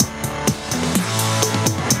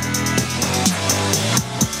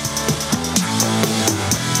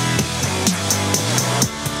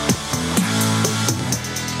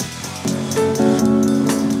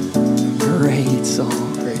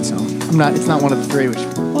not. It's not one of the three. Which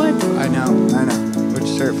What? I know. Which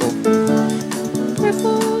is hurtful.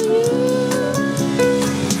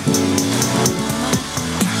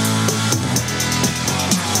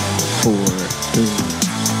 Four, three,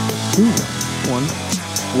 two, one.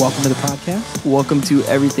 Welcome to the podcast. Welcome to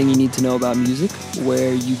Everything You Need to Know About Music,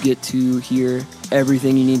 where you get to hear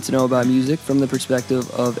everything you need to know about music from the perspective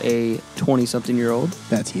of a 20-something-year-old.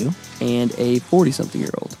 That's you. And a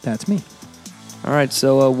 40-something-year-old. That's me. All right,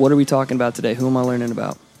 so what are we talking about today? Who am I learning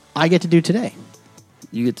about? I get to do today.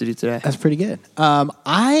 You get to do today. That's pretty good.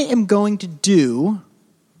 I am going to do,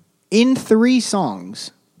 in 3 songs,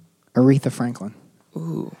 Aretha Franklin.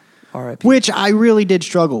 Ooh, all right. Which I really did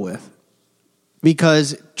struggle with.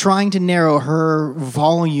 Because trying to narrow her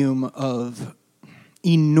volume of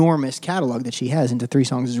enormous catalog that she has into 3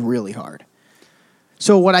 songs is really hard.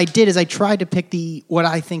 So what I did is I tried to pick what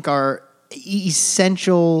I think are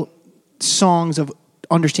essential songs of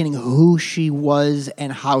understanding who she was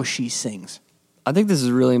and how she sings. I think this is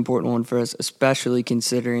a really important one for us, especially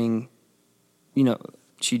considering,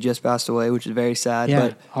 she just passed away, which is very sad. Yeah,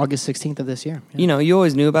 but, August 16th of this year. Yeah. You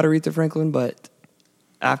always knew about Aretha Franklin, but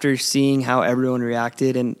after seeing how everyone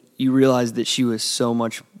reacted, and you realize that she was so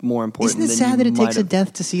much more important. Isn't it sad that it takes a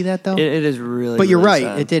death to see that, though? It is really. But you're really right.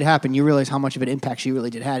 sad. It did happen. You realize how much of an impact she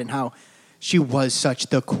really did have, and how she was such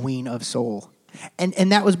the queen of soul.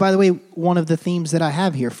 And that was, by the way, one of the themes that I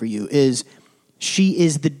have here for you is she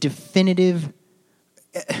is the definitive,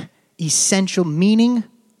 essential meaning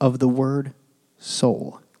of the word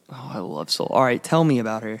soul. Oh, I love soul. All right, tell me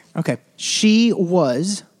about her. Okay. She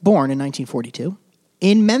was born in 1942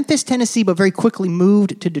 in Memphis, Tennessee, but very quickly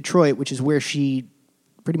moved to Detroit, which is where she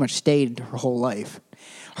pretty much stayed her whole life.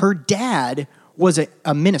 Her dad was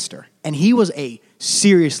a minister, and he was a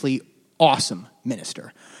seriously awesome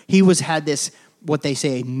minister. He had this, what they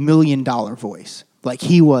say, $1 million voice. Like,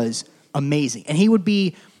 he was amazing. And he would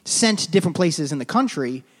be sent to different places in the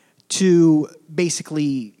country to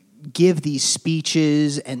basically give these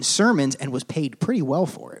speeches and sermons, and was paid pretty well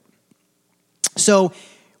for it. So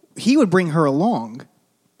he would bring her along,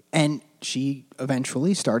 and she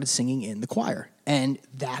eventually started singing in the choir. And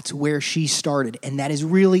that's where she started. And that is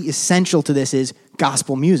really essential to this, is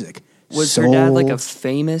gospel music. Was her dad like a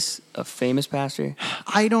famous pastor?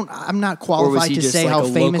 I'm not qualified to say how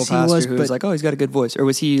famous he was, who was like, oh, he's got a good voice. Or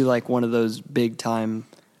was he like one of those big time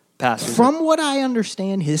pastors? From what I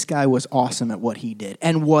understand, this guy was awesome at what he did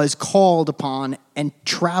and was called upon and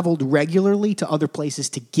traveled regularly to other places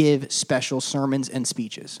to give special sermons and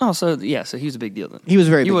speeches. Oh, so he was a big deal then. He was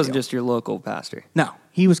very big deal. He wasn't just your local pastor. No,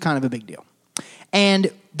 he was kind of a big deal.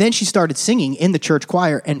 And then she started singing in the church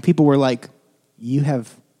choir, and people were like, you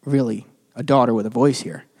have really a daughter with a voice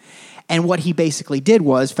here. And what he basically did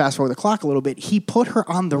was, fast forward the clock a little bit, he put her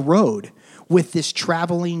on the road with this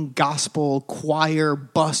traveling gospel choir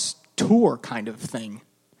bus tour kind of thing.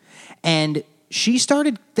 And she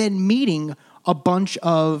started then meeting a bunch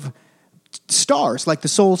of stars like the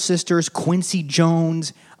Soul Sisters, Quincy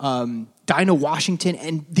Jones, Dinah Washington,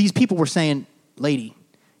 and these people were saying, lady,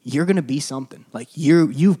 you're going to be something. Like,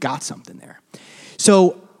 you've got something there.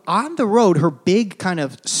 So on the road, her big kind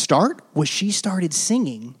of start was she started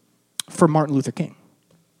singing for Martin Luther King.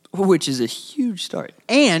 Which is a huge start.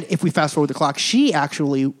 And if we fast forward the clock, she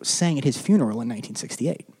actually sang at his funeral in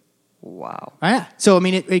 1968. Wow. Yeah. So, I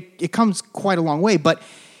mean, it comes quite a long way, but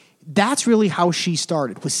that's really how she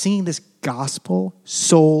started, was singing this gospel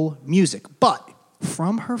soul music. But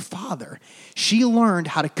from her father, she learned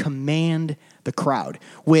how to command the crowd,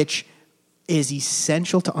 which is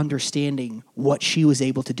essential to understanding what she was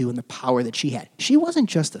able to do and the power that she had. She wasn't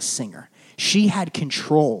just a singer. She had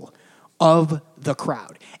control of the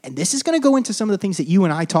crowd. And this is going to go into some of the things that you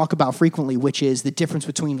and I talk about frequently, which is the difference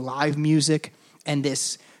between live music and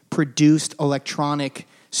this produced electronic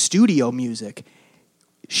studio music.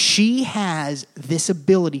 She has this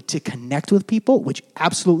ability to connect with people, which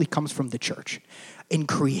absolutely comes from the church, in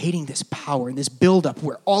creating this power and this buildup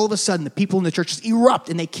where all of a sudden the people in the church just erupt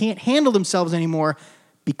and they can't handle themselves anymore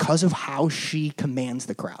because of how she commands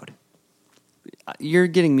the crowd. You're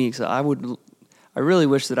getting me excited. I really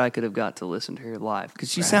wish that I could have got to listen to her live, because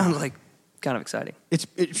she sounds like kind of exciting. It's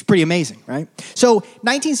pretty amazing, right? So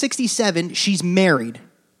 1967, she's married.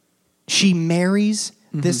 She marries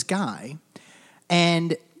this guy,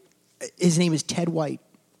 and his name is Ted White.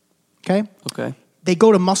 Okay? Okay. They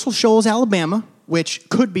go to Muscle Shoals, Alabama, which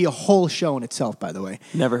could be a whole show in itself, by the way.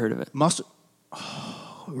 Never heard of it.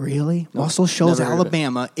 Really? Nope, Muscle Shoals,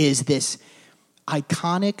 Alabama is this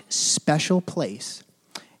iconic, special place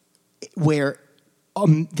where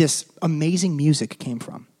this amazing music came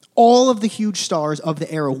from. All of the huge stars of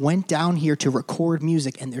the era went down here to record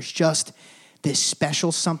music, and there's just this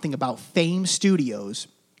special something about Fame Studios,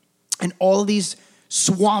 and all of these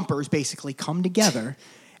swampers basically come together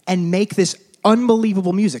and make this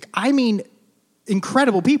unbelievable music. I mean,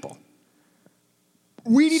 incredible people.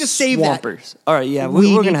 We need to save Swampers. All right, yeah,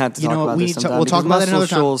 we're going to have to talk about this sometime. We'll talk about that another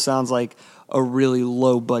time. Muscle Shoals sounds like a really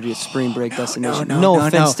low-budget spring break destination. No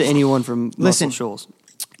offense to anyone from Muscle Shoals.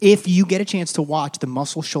 If you get a chance to watch the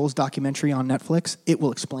Muscle Shoals documentary on Netflix, it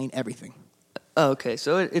will explain everything. Oh, okay,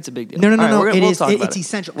 so it's a big deal. No. It's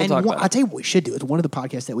essential. I'll tell you what we should do. It's one of the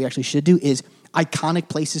podcasts that we actually should do is iconic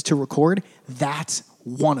places to record. That's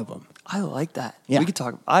one of them. I like that. Yeah. We could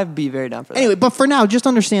talk. I'd be very down for that. Anyway, but for now, just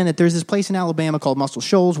understand that there's this place in Alabama called Muscle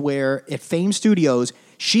Shoals where at Fame Studios,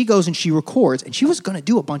 she goes and she records, and she was going to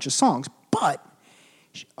do a bunch of songs, but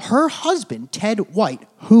her husband, Ted White,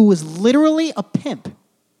 who was literally a pimp,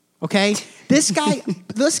 okay? This guy...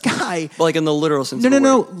 Like in the literal sense of the word.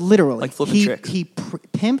 No, literally. Like flipping tricks. He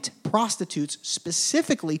pimped prostitutes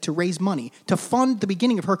specifically to raise money to fund the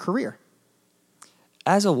beginning of her career.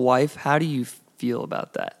 As a wife, how do you feel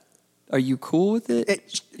about that? Are you cool with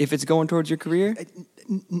it if it's going towards your career?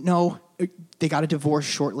 No. They got a divorce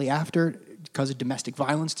shortly after because of domestic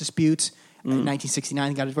violence disputes. In 1969,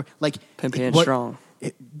 they got a divorce. Pimp hand strong.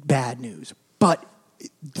 Bad news. But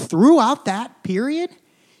throughout that period,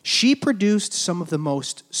 she produced some of the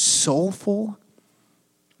most soulful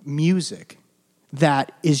music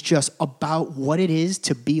that is just about what it is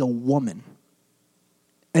to be a woman.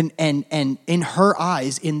 And in her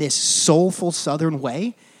eyes, in this soulful Southern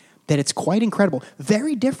way, that it's quite incredible.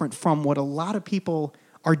 Very different from what a lot of people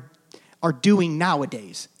are doing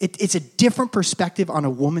nowadays. It's a different perspective on a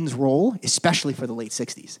woman's role, especially for the late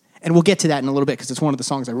 60s. And we'll get to that in a little bit because it's one of the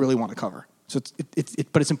songs I really want to cover. So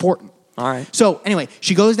but it's important. All right. So anyway,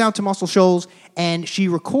 she goes down to Muscle Shoals and she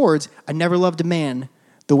records I Never Loved a Man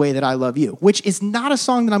the Way That I Love You, which is not a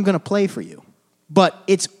song that I'm going to play for you. But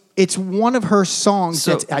it's one of her songs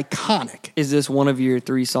that's iconic. Is this one of your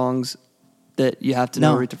 3 songs that you have to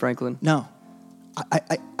know Aretha Franklin? No.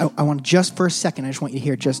 I want just for a second, I just want you to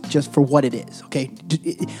hear just for what it is, okay?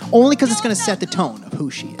 Only because it's going to set the tone of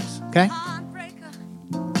who she is, okay?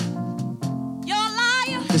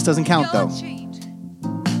 This doesn't count, though.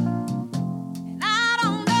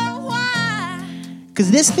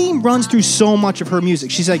 Because this theme runs through so much of her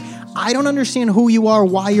music. She's like, I don't understand who you are,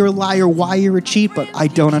 why you're a liar, why you're a cheat, but I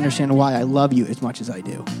don't understand why I love you as much as I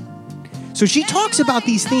do. So she talks about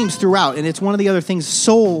these themes throughout, and it's one of the other things,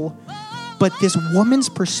 soul, but this woman's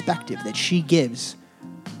perspective that she gives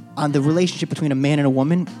on the relationship between a man and a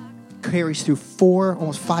woman carries through 4,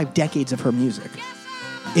 almost 5 decades of her music.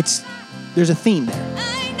 There's a theme there.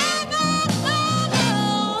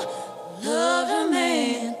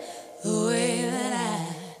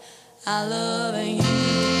 I love you.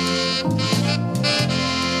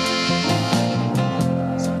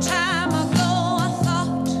 Some time ago I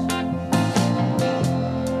thought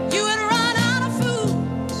you had run out of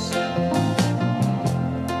fools,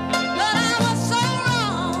 but I was so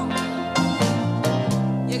wrong.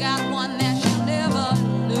 You got one that you'll never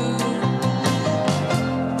lose.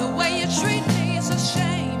 The way you treat me is a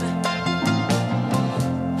shame.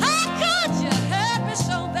 How could you hurt me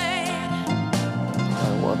so bad?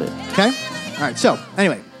 I love it. Okay? All right, so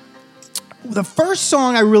anyway, the first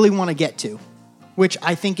song I really want to get to, which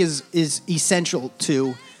I think is essential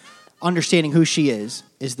to understanding who she is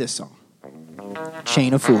this song,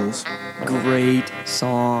 Chain of Fools. Great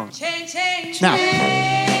song. Now,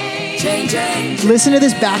 listen to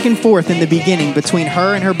this back and forth in the beginning between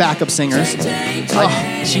her and her backup singers. She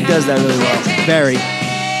does that really well. Very.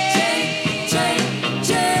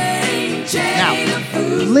 Now,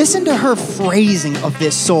 listen to her phrasing of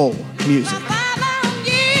this soul music.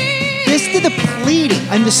 Listen to the pleading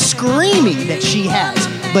and the screaming that she has,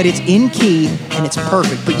 but it's in key and it's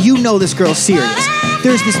perfect. But you know this girl's serious.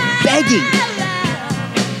 There's this begging.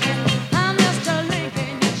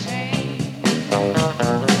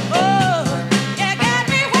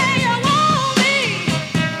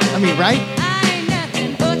 I mean, right?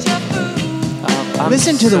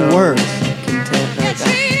 Listen to the words.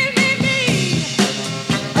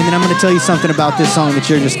 And then I'm going to tell you something about this song that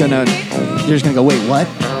you're just going to go, wait, what?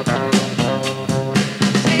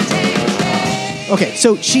 Okay,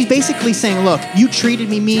 so she's basically saying, look, you treated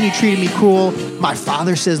me mean, you treated me cruel. My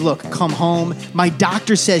father says, look, come home. My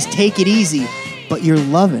doctor says, take it easy. But your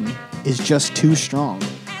loving is just too strong.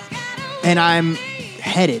 And I'm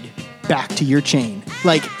headed back to your chain.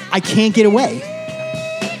 Like, I can't get away.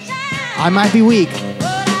 I might be weak,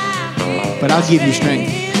 but I'll give you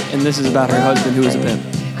strength. And this is about her husband who is a pimp.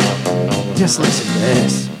 Just listen to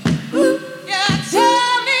this.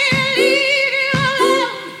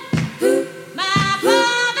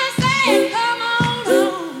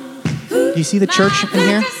 you see the church in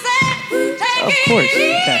here? Of course.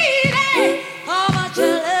 Okay.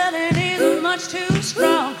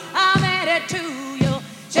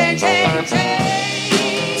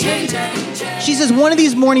 She says one of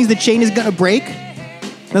these mornings the chain is going to break.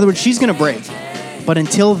 In other words, she's going to break. But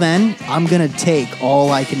until then, I'm going to take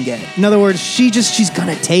all I can get. In other words, she's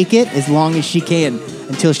going to take it as long as she can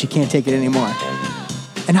until she can't take it anymore.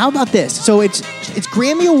 And how about this? So it's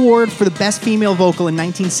Grammy Award for the Best Female Vocal in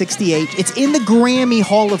 1968. It's in the Grammy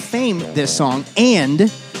Hall of Fame, this song. And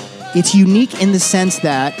it's unique in the sense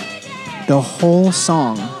that the whole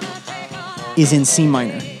song is in C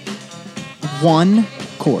minor. One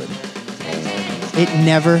chord. It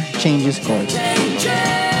never changes chords.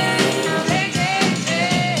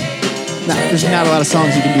 Now, there's not a lot of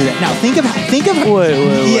songs you can do that. Now, think of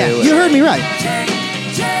Wait. You heard me right.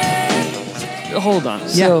 Hold on.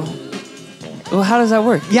 So, well, how does that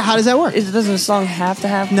work? Yeah, how does that work? Doesn't a song have to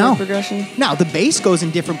have chord progression? No, the bass goes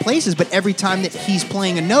in different places, but every time that he's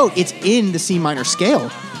playing a note, it's in the C minor scale.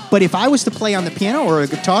 But if I was to play on the piano or a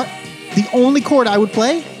guitar, the only chord I would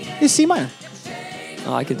play is C minor.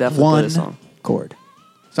 Oh, I could definitely play this song. Chord.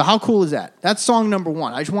 So how cool is that? That's song number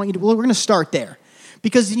one. I just want you to, we're going to start there.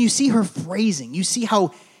 Because then you see her phrasing. You see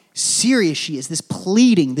how serious she is. This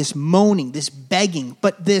pleading, this moaning, this begging.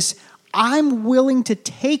 But this, I'm willing to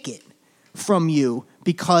take it from you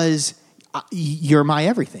because you're my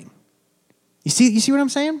everything. You see what I'm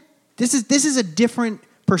saying? This is a different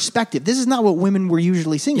perspective. This is not what women were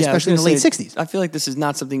usually singing, especially in the late 60s. I feel like this is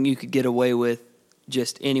not something you could get away with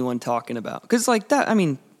just anyone talking about. Because like that, I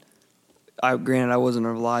mean, granted I wasn't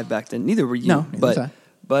alive back then. Neither were you. No, but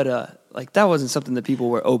like that wasn't something that people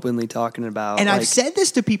were openly talking about. And I've said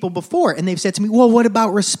this to people before, and they've said to me, well, what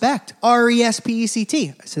about Respect?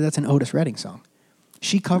 R-E-S-P-E-C-T. I said, that's an Otis Redding song.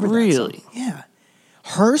 She covered that song. Really? Yeah.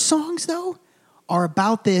 Her songs, though, are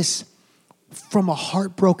about this from a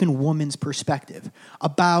heartbroken woman's perspective,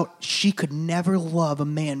 about she could never love a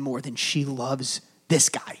man more than she loves this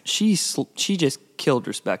guy. She just killed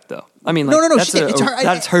Respect, though. I mean, like, no.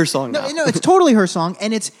 That's her song now. No, it's totally her song,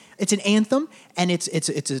 and it's an anthem, and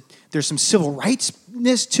there's some civil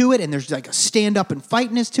rightsness to it, and there's like a stand up and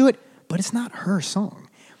fightness to it, but it's not her song.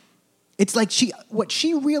 It's like what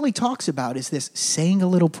she really talks about is this saying a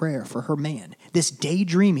little prayer for her man, this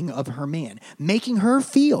daydreaming of her man, making her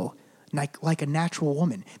feel like a natural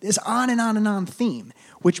woman. This on and on and on theme,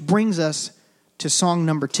 which brings us to song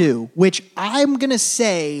number 2, which I'm going to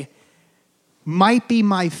say might be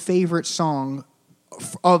my favorite song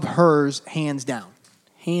of hers, hands down.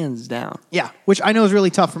 Hands down. Yeah, which I know is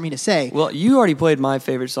really tough for me to say. Well, you already played my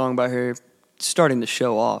favorite song by her starting the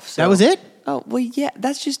show off. So. That was it? Oh, well, yeah,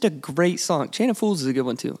 that's just a great song. Chain of Fools is a good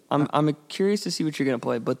one, too. I'm curious to see what you're going to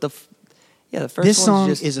play, but the first this song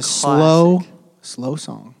is a classic. slow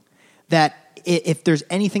song that if there's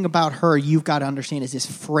anything about her you've got to understand is this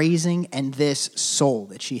phrasing and this soul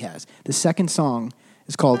that she has. The second song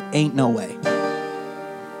is called Ain't No Way.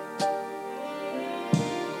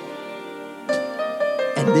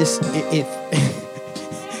 And this, if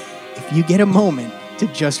you get a moment to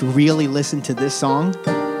just really listen to this song,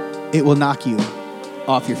 it will knock you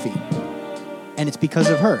off your feet. And it's because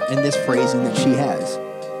of her and this phrasing that she has.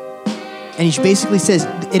 And he basically says,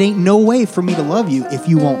 it ain't no way for me to love you if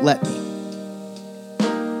you won't let me.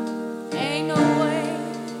 Ain't no way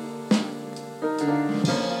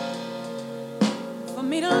for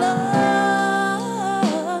me to love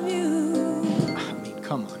you. I mean,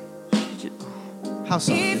 come on. How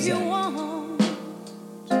soft is that?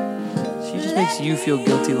 She just makes you feel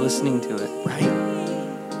guilty listening to it. Right?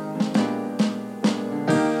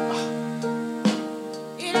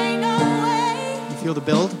 It ain't no way You feel the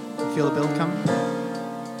build? You feel the build coming?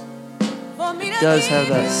 for me to It does have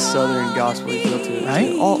that southern gospel feel to it.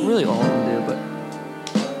 Right? All of them do, but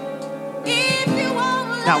if you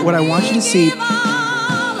won't Now, what I want you to see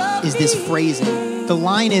is this phrasing. The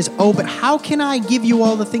line is, oh, but how can I give you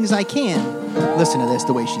all the things I can? Listen to this,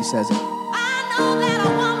 the way she says it. I know that a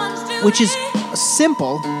woman's doing Which is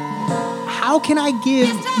simple. How can I give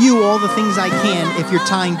you all the things I can if you're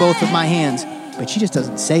tying both of my hands? But she just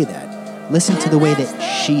doesn't say that. Listen to the way that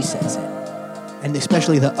she says it. And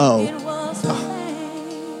especially the O. it was Oh.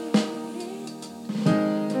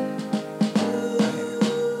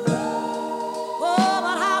 Oh,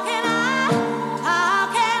 but how can I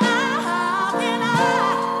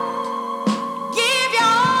give you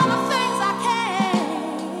all the things I can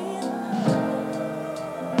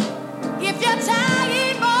if you're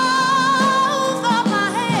tying both of my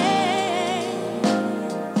hands?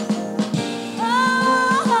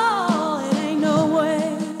 Oh, it ain't no way.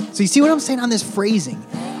 So you see what I'm saying on this phrasing?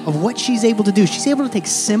 of what she's able to do. She's able to take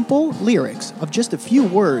simple lyrics of just a few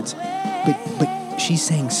words, but she's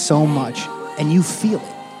saying so much, and you feel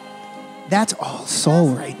it. That's all soul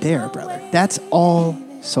right there, brother. That's all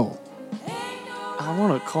soul. I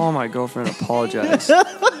want to call my girlfriend and apologize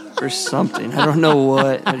for something. I don't know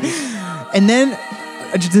what. And then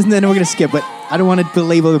we're going to skip, but I don't want to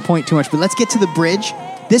belabor the point too much, but let's get to the bridge.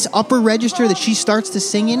 This upper register that she starts to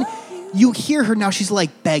sing in, you hear her now. She's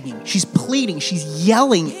like begging. She's pleading. She's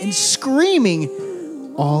yelling and screaming,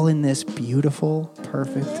 all in this beautiful,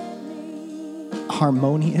 perfect,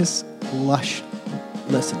 harmonious, lush.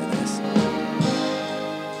 Listen to this.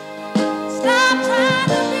 Stop trying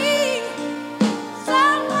to be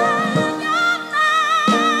someone you're not.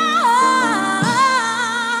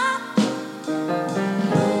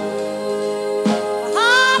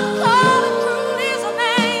 Hard-core and cruel is a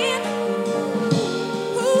man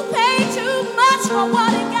who paid too much for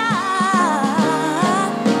what he got.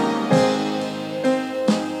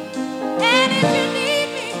 And if you need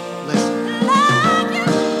me, like you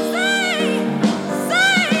say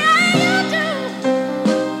you do.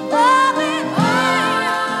 Oh, baby,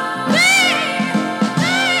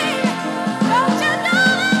 don't you know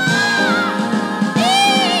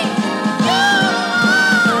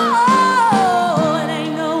it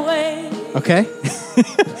ain't no way. Okay.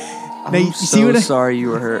 I'm so sorry you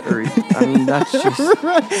were hurt. I mean, that's just...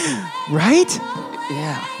 Right?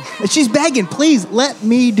 Yeah. She's begging, please let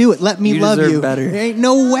me do it. Let me love you. deserve better. There ain't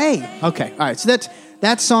no way. Okay. All right. So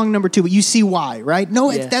that's song number 2, but you see why, right?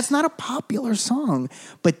 No, Yes. that's not a popular song,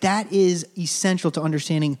 but that is essential to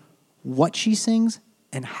understanding what she sings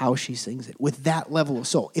and how she sings it with that level of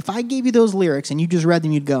soul. If I gave you those lyrics and you just read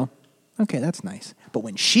them, you'd go, okay, that's nice. But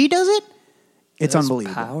when she does it, it's That's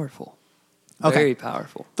unbelievable. Powerful. Okay. Very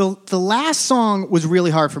powerful. The last song was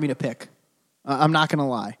really hard for me to pick. I'm not going to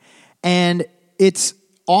lie. And it's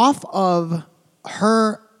off of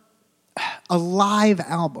her a live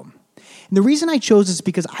album. And the reason I chose this is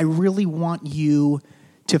because I really want you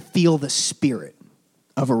to feel the spirit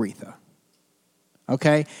of Aretha.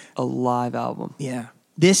 Okay? A live album. Yeah.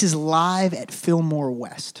 This is live at Fillmore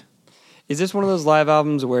West. Is this one of those live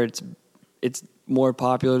albums where it's more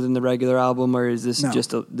popular than the regular album, or is this No.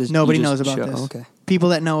 just a... Nobody knows about show? this. Okay. People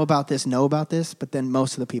that know about this know about this, but then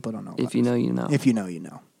most of the people don't know about If you know, you know. If you know, you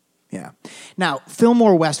know. Yeah. Now,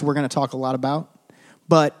 Fillmore West we're going to talk a lot about,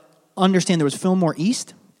 but understand there was Fillmore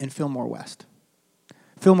East and Fillmore West.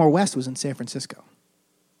 Fillmore West was in San Francisco.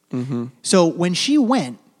 Mm-hmm. So when she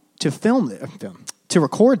went to to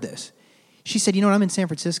record this, she said, "You know what? I'm in San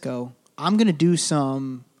Francisco. I'm going to do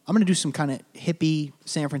some kind of hippie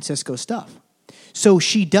San Francisco stuff." So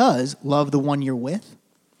she does Love the One You're With.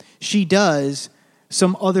 She does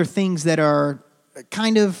some other things that are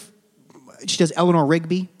kind of, she does Eleanor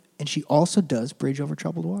Rigby, and she also does Bridge Over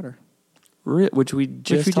Troubled Water. Which we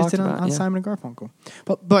just talked did about. on Yeah. Simon & Garfunkel.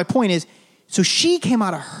 But my point is, so she came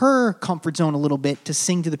out of her comfort zone a little bit to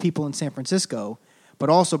sing to the people in San Francisco, but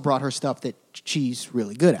also brought her stuff that she's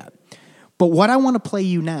really good at. But what I want to play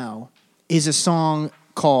you now is a song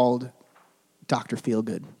called Dr.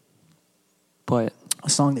 Feelgood. Play it. A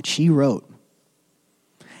song that she wrote.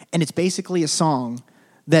 And it's basically a song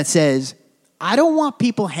that says, I don't want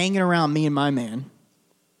people hanging around me and my man.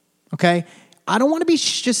 Okay? I don't want to be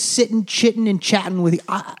just sitting, chitting, and chatting with you.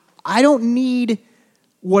 I don't need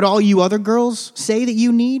what all you other girls say that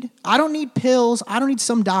you need. I don't need pills. I don't need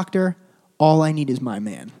some doctor. All I need is my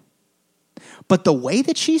man. But the way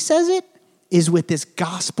that she says it is with this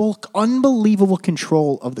gospel, unbelievable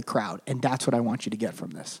control of the crowd. And that's what I want you to get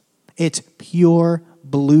from this. It's pure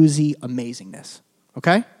bluesy amazingness.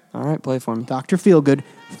 Okay? All right, play it for me. Dr. Feelgood,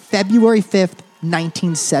 February 5th,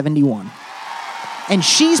 1971. And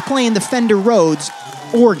she's playing the Fender Rhodes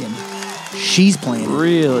organ. She's playing it.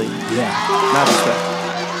 Really? Yeah. Not respect.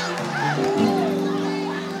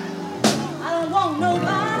 I don't want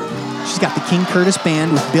nobody. She's got the King Curtis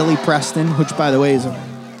Band with Billy Preston, which, by the way, is an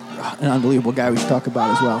unbelievable guy we should talk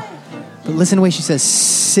about as well. But listen to the way she says,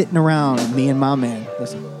 sitting around me and my man.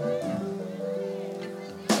 Listen.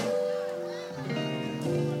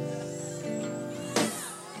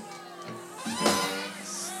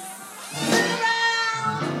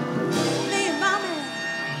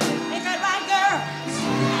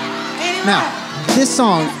 Now, this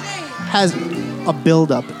song has a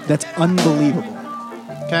build-up that's unbelievable.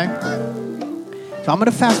 Okay? So I'm going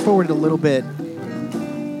to fast forward a little bit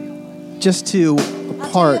just to a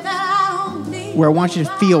part where I want you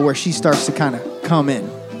to feel where she starts to kind of come in.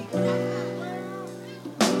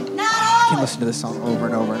 I can listen to this song over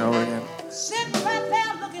and over and over again.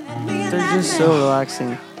 They're just so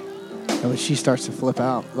relaxing. Oh, she starts to flip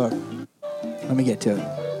out. Look. Let me get to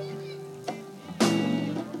it.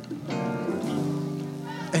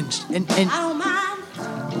 And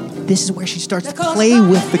this is where she starts to play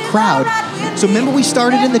with the crowd. So remember we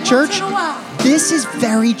started in the church? This is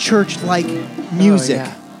very church-like music. Oh,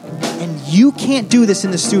 yeah. And you can't do this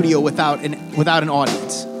in the studio without an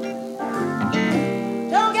audience.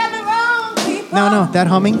 Don't get me wrong, people. No, that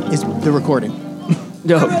humming is the recording.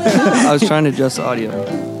 No, I was trying to adjust the audio.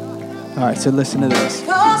 All right, so listen to this.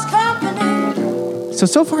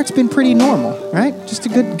 So far it's been pretty normal, right? Just a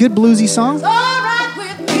good bluesy song. It's all right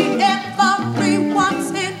with me every once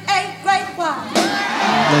in a great while.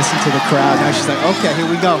 Listen to the crowd. Now she's like, okay, here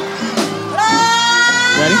we go.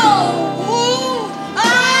 Ready?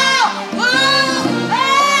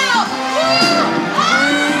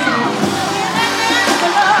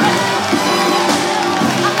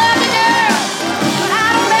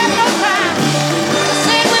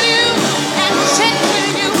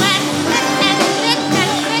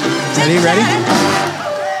 Ready?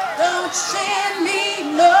 Don't send me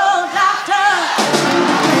no doctor.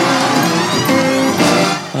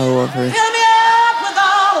 I love her. Fill me up with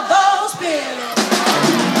all of those pills.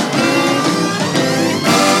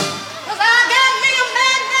 'Cause I got me a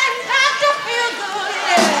man named Dr. Feel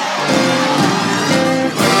Good.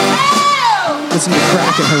 Listen to the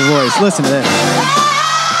crack in her voice. Listen to this.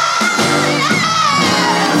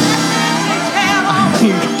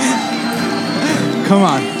 Come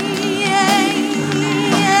on.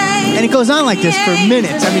 And it goes on like this for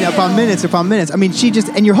minutes. I mean, upon minutes. I mean, she just,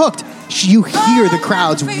 and you're hooked. You hear the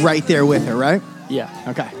crowds right there with her, right? Yeah.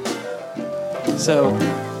 Okay. So,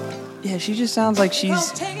 yeah, she just sounds like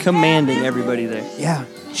she's commanding everybody there. Yeah.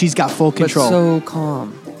 She's got full control. But so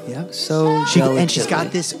calm. Yeah. So and she's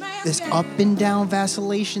got this up and down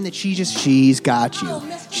vacillation that she's got you.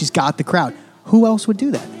 She's got the crowd. Who else would do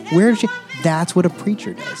that? Where does she? That's what a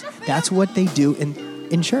preacher does. That's what they do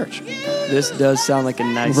in church. This does sound like a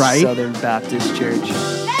nice Southern Baptist church.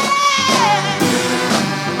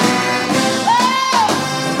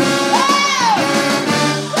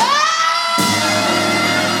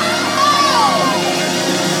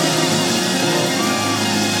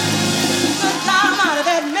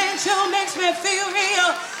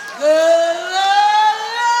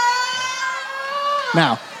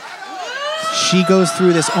 Now, she goes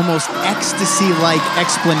through this almost ecstasy-like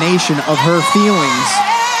explanation of her feelings.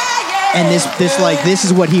 And this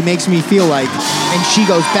is what he makes me feel like. And she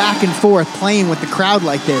goes back and forth playing with the crowd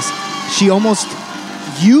like this. She almost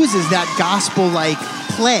uses that gospel-like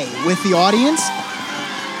play with the audience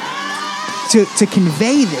to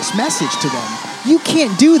convey this message to them. You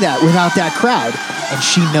can't do that without that crowd. And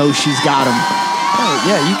she knows she's got them. Oh,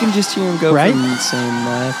 yeah, you can just hear him go from saying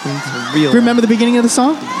nothing to real. Remember the beginning of the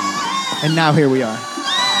song? And now here we are.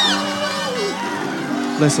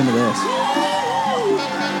 Listen to this.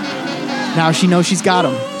 Now she knows she's got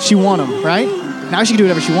him. She won him, right? Now she can do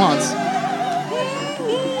whatever she wants.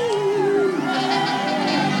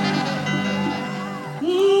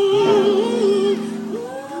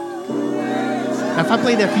 Now, if I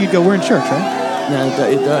played that for you, you'd go, we're in church, right? No,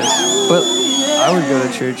 it does. But I would go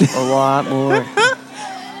to church a lot more.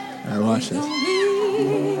 All right, watch this.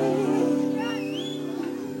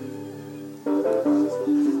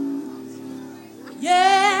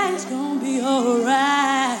 Yeah, it's gonna be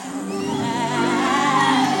alright.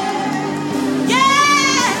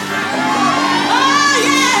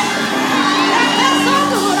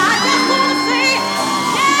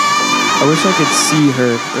 I wish I could see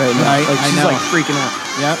her right now. Right, like she's like freaking out.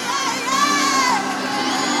 Yep.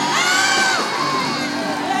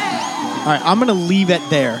 All right, I'm going to leave it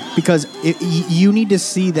there because you need to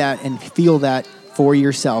see that and feel that for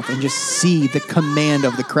yourself and just see the command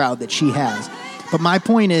of the crowd that she has. But my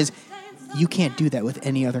point is, you can't do that with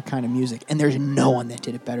any other kind of music. And there's no one that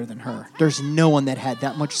did it better than her. There's no one that had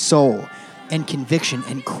that much soul and conviction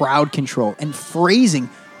and crowd control and phrasing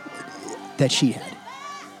that she had.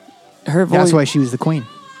 Her voice, that's why she was the queen.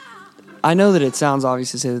 I know that it sounds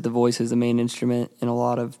obvious to say that the voice is the main instrument in a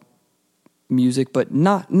lot of music, but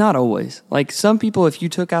not always. Like some people, if you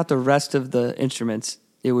took out the rest of the instruments,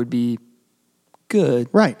 it would be good.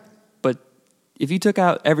 Right. But if you took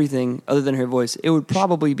out everything other than her voice, it would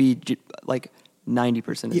probably be like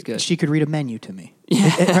 90% as good. She could read a menu to me.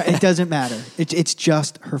 It doesn't matter. It's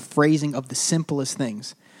just her phrasing of the simplest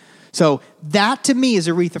things. So that to me is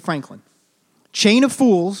Aretha Franklin. Chain of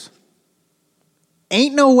Fools,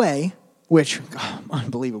 Ain't No Way, which,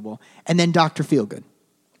 unbelievable. And then Dr. Feelgood.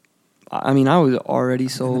 I mean, I was already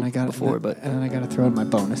sold before, but... And then I got to throw in my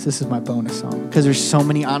bonus. This is my bonus song. Because there's so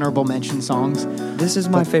many honorable mention songs. This is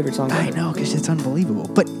my favorite song ever. I know, because it's unbelievable.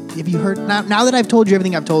 But have you heard... Now that I've told you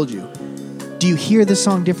everything I've told you, do you hear this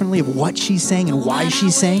song differently of what she's saying and why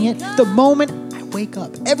she's saying it? The moment I wake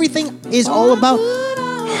up. Everything is all about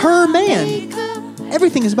her man.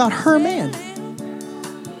 Everything is about her man.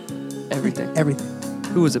 Everything. Everything.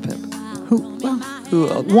 Who was a pimp? Who? Well, Who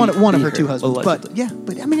else? one of Beat her two husbands. allegedly. But yeah,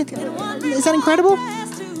 but I mean, is that incredible?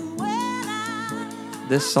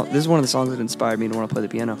 This is one of the songs that inspired me to want to play the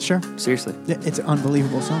piano. Sure. Seriously. Yeah, it's an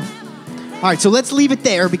unbelievable song. All right, so let's leave it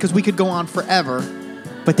there because we could go on forever.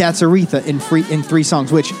 But that's Aretha in 3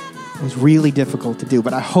 songs, which was really difficult to do.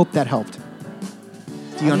 But I hope that helped.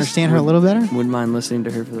 Do you understand her a little better? Wouldn't mind listening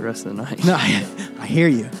to her for the rest of the night. No, I hear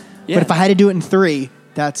you. Yeah. But if I had to do it in 3,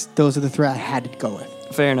 those are the 3 I had to go with.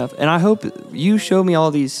 Fair enough. And I hope you show me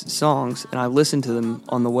all these songs and I listen to them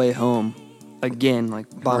on the way home again, like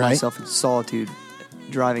by Right. myself in solitude,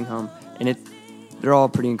 driving home. And they're all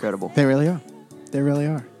pretty incredible. They really are. They really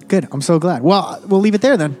are. Good. I'm so glad. Well, we'll leave it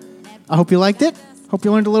there then. I hope you liked it. Hope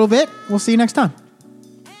you learned a little bit. We'll see you next time.